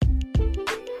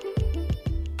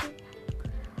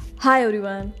Hi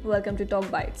everyone, welcome to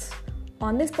Talk Bites.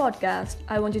 On this podcast,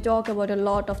 I want to talk about a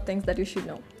lot of things that you should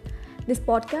know. This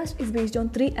podcast is based on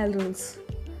 3 L rules: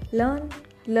 learn,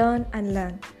 learn, and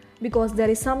learn. Because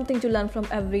there is something to learn from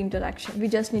every interaction. We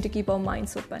just need to keep our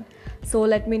minds open. So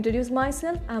let me introduce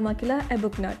myself. I'm Akila, a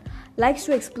book nerd. Likes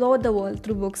to explore the world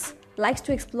through books. Likes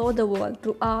to explore the world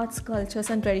through arts, cultures,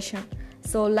 and tradition.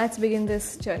 So let's begin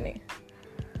this journey.